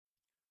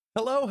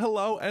Hello,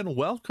 hello, and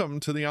welcome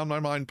to the On My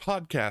Mind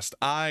podcast.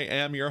 I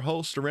am your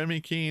host, Remy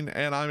Keen,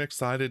 and I'm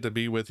excited to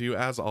be with you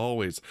as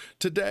always.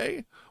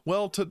 Today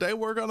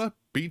we're going to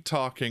be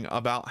talking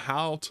about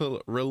how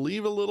to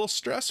relieve a little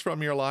stress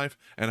from your life,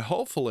 and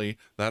hopefully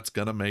that's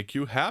going to make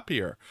you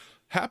happier.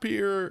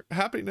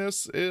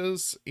 Happiness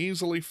is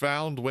easily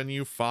found when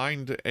you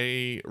find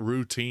a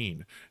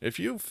routine. If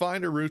you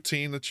find a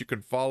routine that you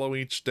can follow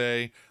each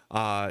day,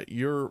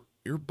 your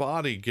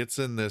body gets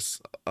in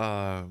this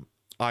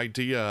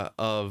idea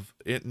of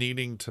it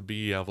needing to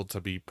be able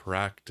to be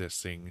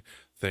practicing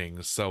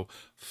things. So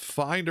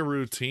find a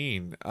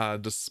routine,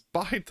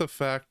 despite the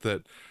fact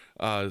that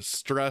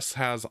stress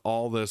has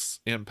all this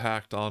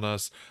impact on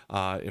us.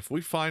 If we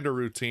find a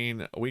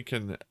routine, we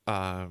can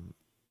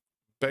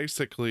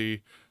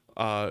basically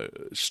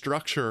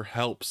structure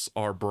helps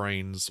our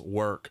brains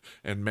work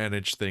and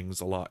manage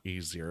things a lot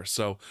easier.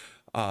 So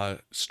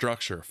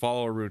structure,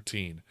 follow a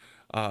routine.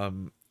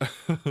 um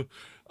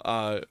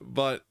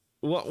but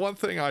one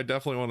thing I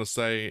definitely want to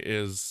say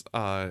is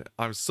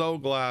I'm so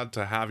glad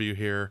to have you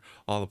here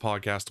on the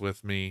podcast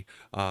with me,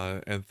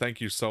 and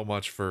thank you so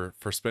much for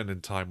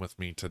spending time with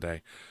me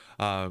today.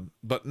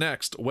 But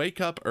next,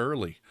 wake up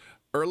early.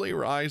 Early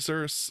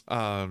risers,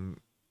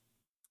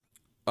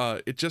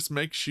 it just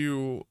makes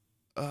you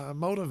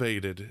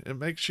motivated. It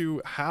makes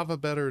you have a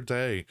better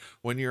day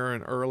when you're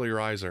an early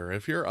riser.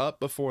 If you're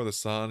up before the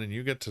sun and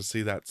you get to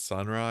see that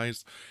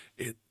sunrise,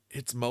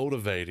 it's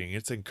motivating,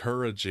 it's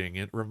encouraging,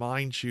 it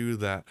reminds you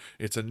that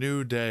it's a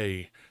new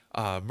day.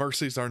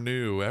 Mercies are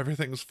new,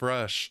 everything's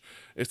fresh.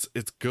 It's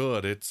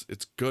good. It's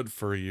good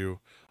for you.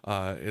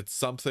 It's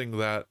something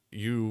that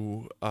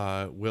you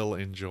will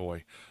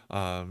enjoy.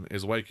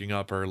 Is waking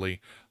up early.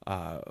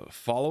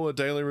 Follow a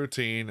daily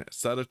routine,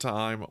 set a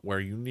time where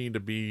you need to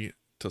be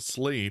to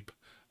sleep,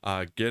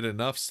 get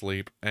enough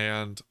sleep,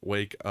 and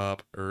wake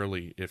up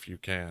early if you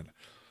can.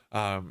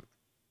 Um,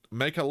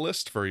 Make a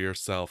list for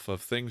yourself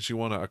of things you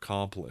want to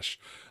accomplish.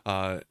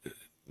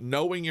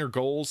 Knowing your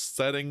goals,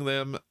 setting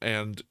them,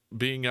 and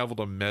being able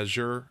to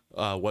measure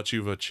what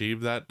you've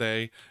achieved that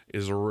day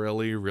is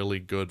really, really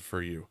good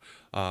for you.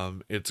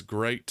 It's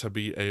great to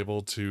be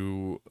able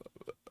to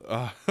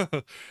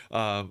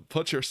uh,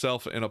 put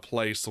yourself in a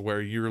place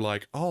where you're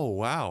like, oh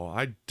wow,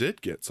 I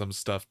did get some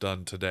stuff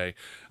done today,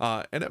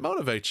 and it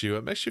motivates you.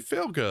 It makes you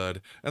feel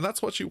good, and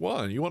that's what you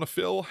want. You want to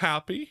feel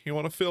happy. You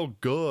want to feel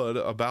good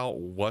about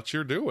what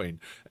you're doing,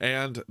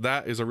 and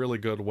that is a really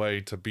good way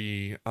to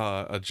be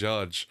a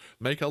judge.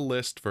 Make a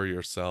list for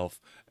yourself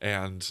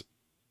and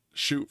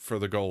shoot for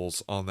the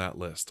goals on that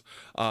list.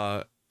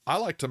 I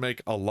like to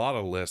make a lot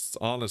of lists,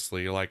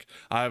 honestly. Like,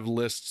 I have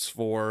lists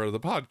for the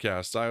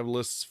podcast, I have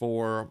lists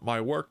for my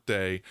work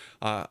day,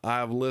 I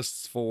have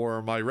lists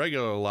for my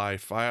regular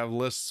life, I have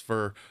lists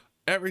for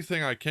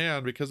everything I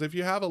can, because if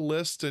you have a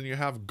list and you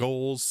have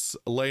goals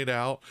laid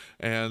out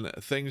and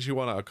things you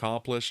want to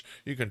accomplish,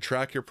 you can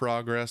track your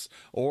progress.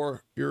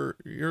 Or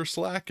you're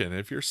slacking.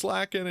 If you're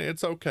slacking,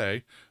 it's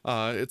okay.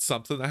 It's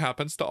something that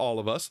happens to all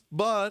of us,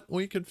 but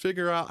we can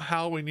figure out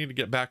how we need to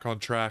get back on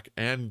track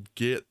and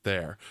get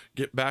there,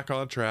 get back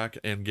on track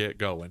and get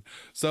going.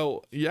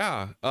 So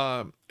yeah,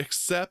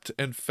 accept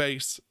and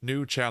face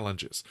new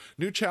challenges.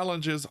 New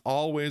challenges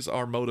always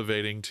are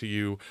motivating to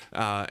you,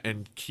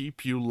 and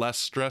keep you less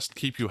stressed,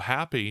 keep you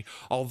happy.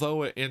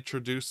 Although it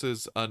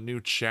introduces a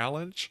new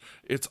challenge,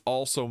 it's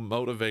also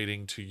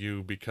motivating to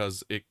you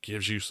because it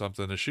gives you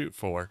something to shoot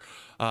for.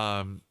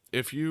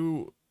 If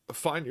you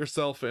find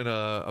yourself in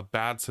a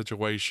bad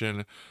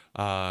situation,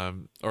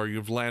 or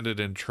you've landed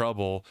in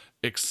trouble,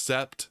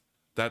 accept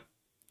that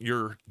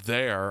you're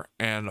there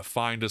and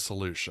find a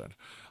solution.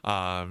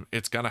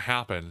 It's gonna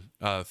happen.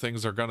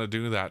 Things are gonna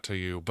do that to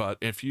you, but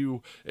if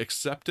you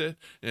accept it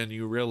and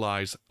you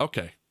realize,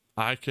 okay,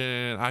 I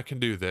can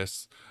do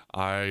this.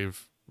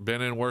 I've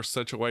been in worse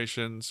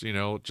situations.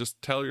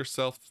 Just tell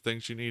yourself the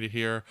things you need to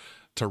hear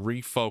to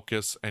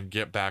refocus and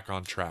get back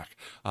on track.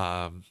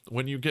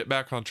 When you get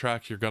back on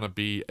track, you're going to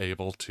be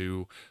able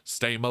to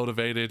stay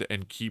motivated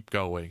and keep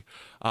going.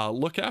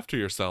 Look after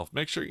yourself.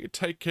 Make sure you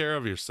take care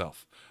of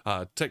yourself.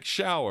 Take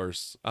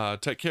showers,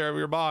 take care of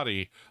your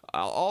body,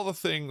 all the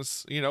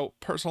things,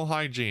 personal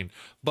hygiene.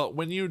 But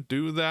when you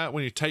do that,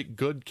 when you take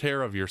good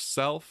care of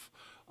yourself,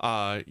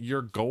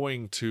 you're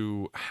going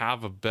to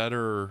have a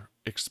better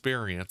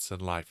experience in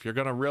life. You're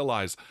going to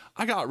realize,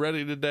 I got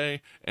ready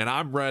today and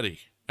I'm ready.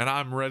 And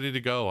I'm ready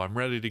to go. I'm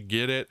ready to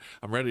get it.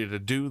 I'm ready to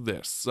do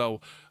this. So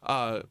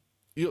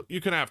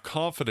you can have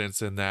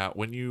confidence in that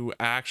when you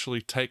actually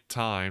take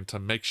time to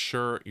make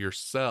sure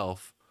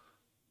yourself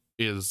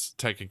is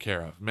taken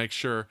care of. Make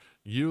sure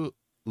you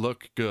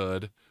look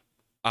good,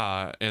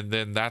 and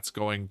then that's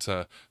going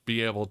to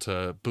be able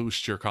to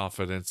boost your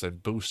confidence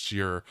and boost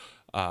your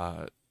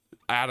uh,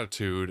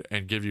 attitude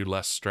and give you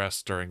less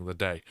stress during the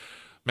day.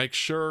 Make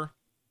sure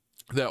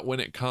that when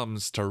it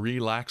comes to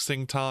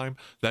relaxing time,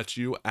 that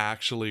you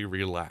actually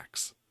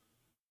relax.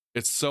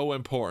 It's so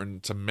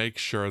important to make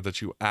sure that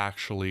you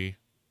actually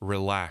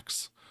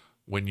relax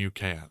when you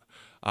can.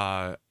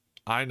 uh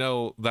I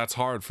know that's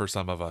hard for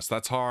some of us.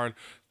 That's hard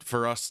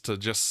for us to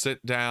just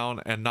sit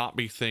down and not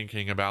be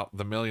thinking about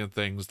the million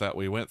things that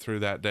we went through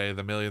that day,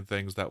 the million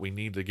things that we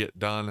need to get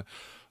done.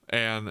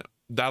 And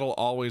that'll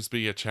always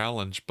be a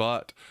challenge,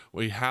 but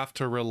we have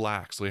to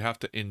relax. We have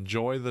to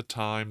enjoy the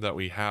time that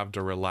we have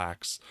to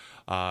relax.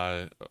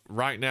 uh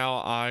right now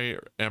I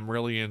am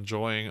really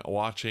enjoying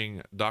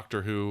watching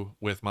Doctor Who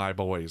with my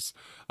boys.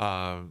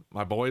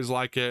 My boys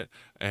like it,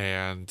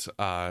 and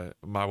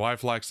my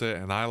wife likes it,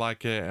 and I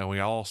like it, and we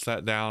all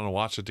sat down and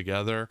watch it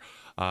together.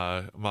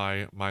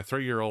 My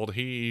 3-year-old,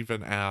 he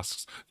even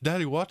asks,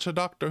 "Daddy, watch a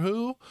Doctor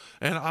Who?"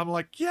 And I'm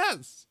like,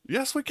 yes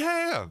we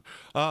can.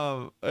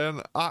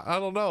 And I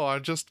don't know, I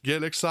just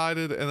get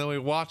excited, and then we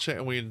watch it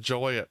and we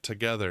enjoy it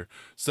together.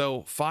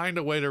 So find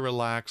a way to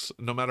relax.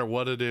 No matter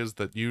what it is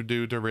that you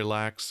do to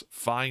relax,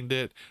 find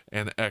it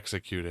and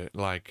execute it.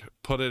 Like,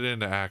 put it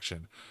into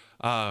action.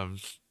 um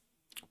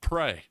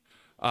Pray.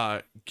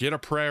 Get a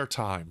prayer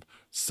time.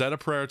 Set a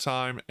prayer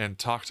time and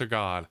talk to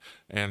God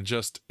and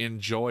just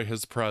enjoy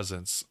his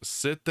presence.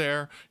 Sit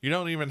there. You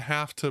don't even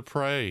have to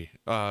pray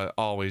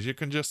always. You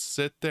can just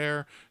sit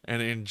there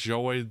and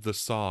enjoy the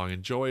song,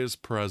 enjoy his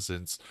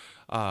presence.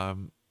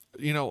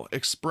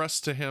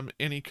 Express to him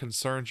any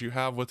concerns you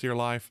have with your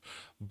life,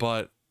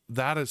 but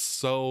that is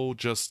so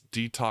just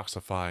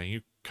detoxifying.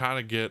 You kind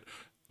of get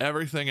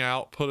everything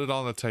out, put it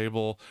on the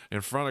table in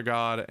front of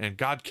God, and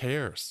God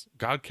cares.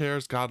 God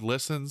cares, God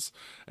listens,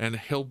 and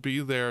he'll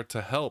be there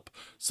to help.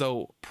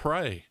 So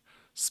pray.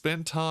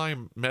 Spend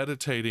time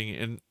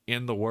meditating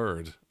in the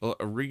word.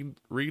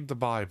 Read the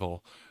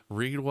Bible.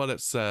 Read what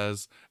it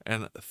says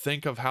and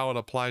think of how it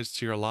applies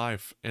to your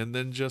life, and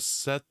then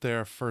just sit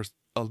there for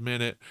a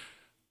minute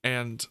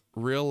and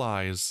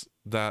realize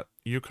that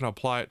you can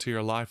apply it to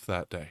your life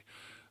that day.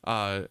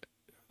 Uh,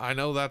 I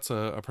know that's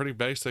a pretty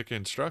basic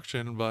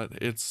instruction, but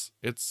it's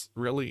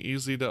really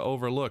easy to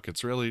overlook.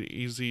 It's really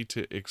easy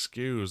to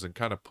excuse and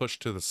kind of push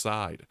to the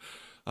side.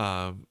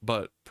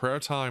 But prayer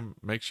time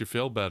makes you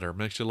feel better,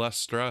 makes you less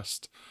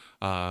stressed.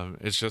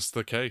 It's just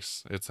the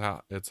case. It's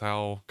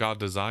how God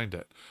designed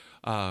it.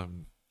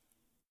 Um,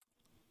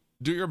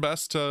 do your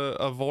best to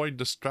avoid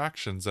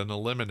distractions and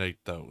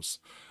eliminate those.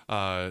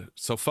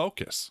 So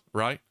focus,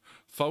 right?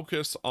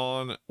 Focus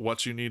on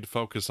what you need to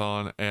focus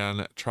on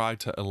and try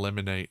to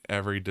eliminate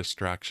every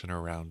distraction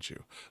around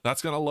you.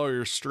 That's going to lower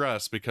your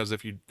stress, because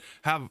if you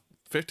have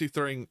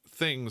 53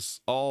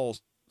 things all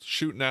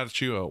shooting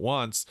at you at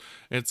once,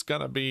 it's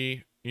going to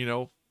be,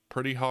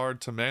 pretty hard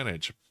to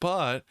manage.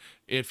 But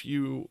if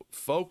you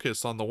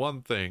focus on the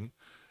one thing,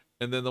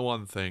 and then the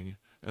one thing,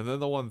 and then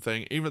the one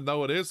thing, even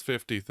though it is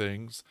 50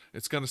 things,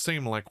 it's going to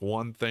seem like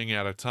one thing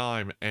at a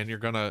time, and you're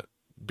going to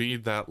be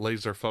that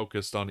laser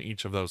focused on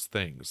each of those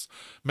things.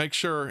 Make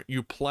sure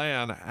you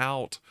plan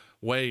out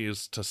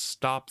ways to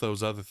stop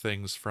those other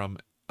things from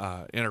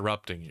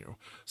interrupting you.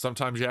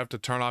 Sometimes you have to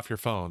turn off your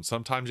phone.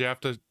 Sometimes you have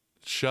to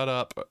shut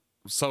up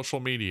social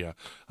media.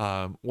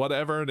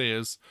 Whatever it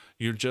is,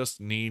 you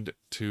just need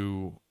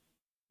to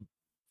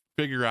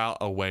figure out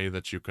a way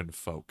that you can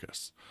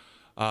focus.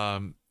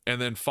 And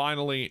then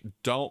finally,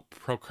 don't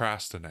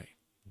procrastinate.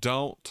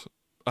 Don't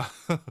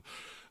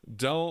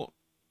don't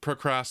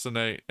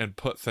procrastinate and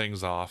put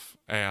things off,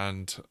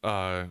 and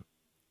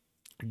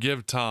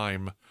give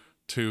time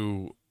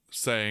to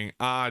saying,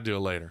 "I do it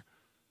later.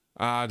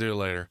 I do it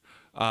later."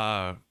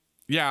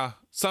 Yeah,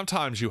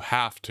 sometimes you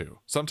have to.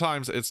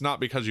 Sometimes it's not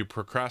because you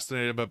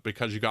procrastinated, but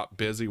because you got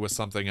busy with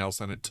something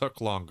else and it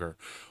took longer.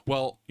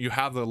 Well, you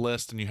have the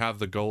list and you have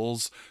the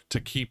goals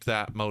to keep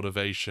that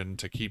motivation,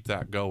 to keep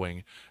that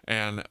going.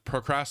 And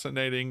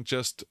procrastinating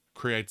just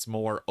creates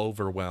more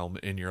overwhelm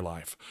in your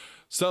life.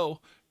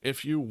 So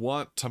if you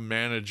want to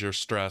manage your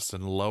stress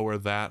and lower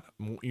that,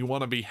 you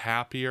want to be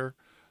happier,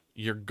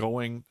 you're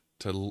going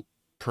to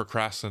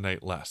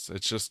procrastinate less.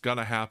 It's just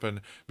gonna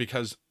happen,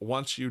 because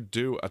once you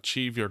do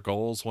achieve your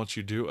goals, once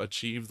you do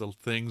achieve the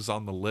things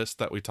on the list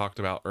that we talked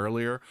about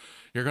earlier,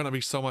 you're gonna be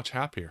so much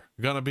happier.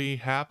 You're gonna be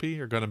happy.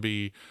 You're gonna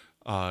be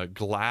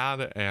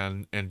glad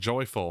and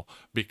joyful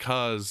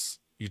because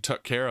you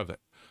took care of it.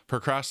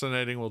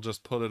 Procrastinating will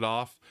just put it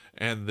off,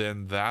 and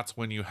then that's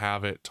when you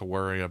have it to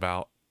worry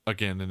about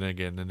again and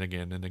again and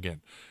again and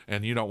again,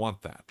 and you don't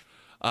want that.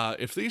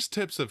 If these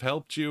tips have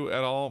helped you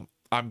at all,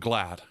 I'm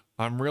glad.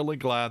 I'm really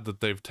glad that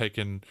they've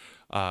taken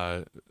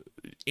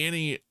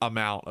any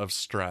amount of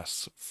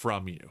stress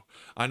from you.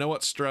 I know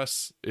what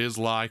stress is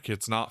like.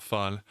 It's not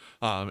fun.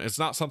 It's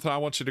not something I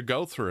want you to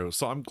go through.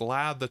 So I'm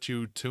glad that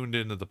you tuned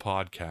into the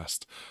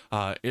podcast.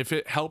 If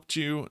it helped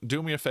you,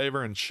 do me a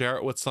favor and share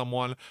it with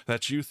someone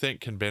that you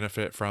think can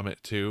benefit from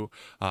it too.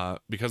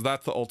 Because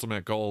that's the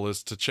ultimate goal,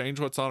 is to change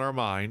what's on our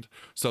mind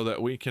so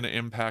that we can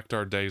impact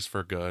our days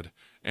for good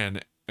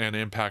and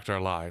impact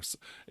our lives.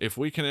 If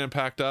we can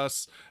impact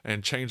us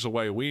and change the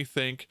way we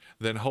think,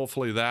 then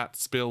hopefully that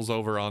spills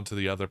over onto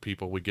the other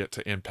people we get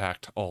to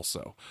impact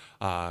also.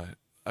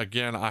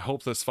 Again, I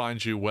hope this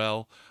finds you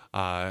well.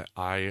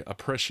 I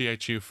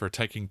appreciate you for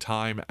taking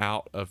time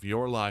out of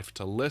your life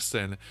to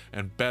listen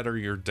and better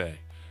your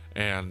day.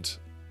 And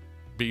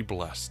be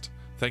blessed.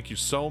 Thank you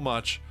so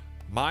much.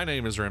 My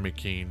name is Remy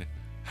Keene.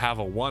 Have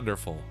a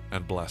wonderful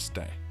and blessed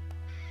day.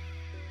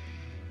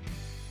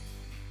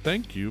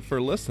 Thank you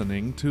for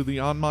listening to the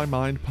On My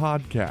Mind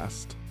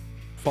podcast.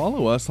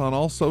 Follow us on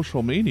all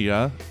social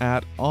media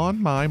at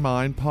On My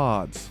Mind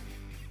Pods.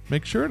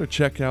 Make sure to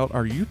check out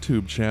our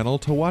YouTube channel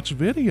to watch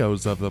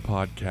videos of the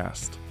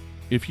podcast.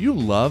 If you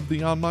love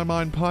the On My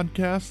Mind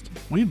podcast,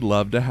 we'd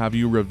love to have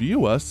you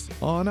review us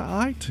on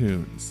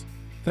iTunes.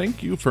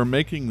 Thank you for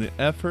making the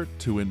effort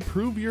to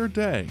improve your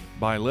day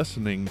by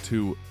listening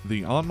to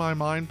the On My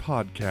Mind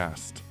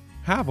podcast.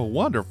 Have a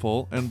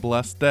wonderful and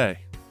blessed day.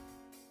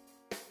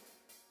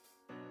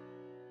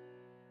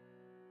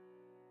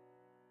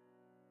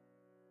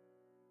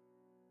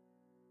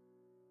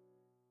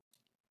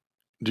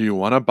 Do you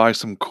want to buy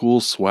some cool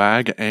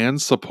swag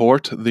and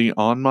support the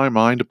On My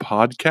Mind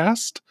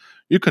podcast?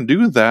 You can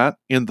do that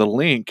in the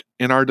link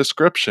in our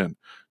description.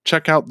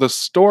 Check out the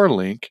store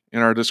link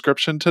in our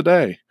description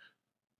today.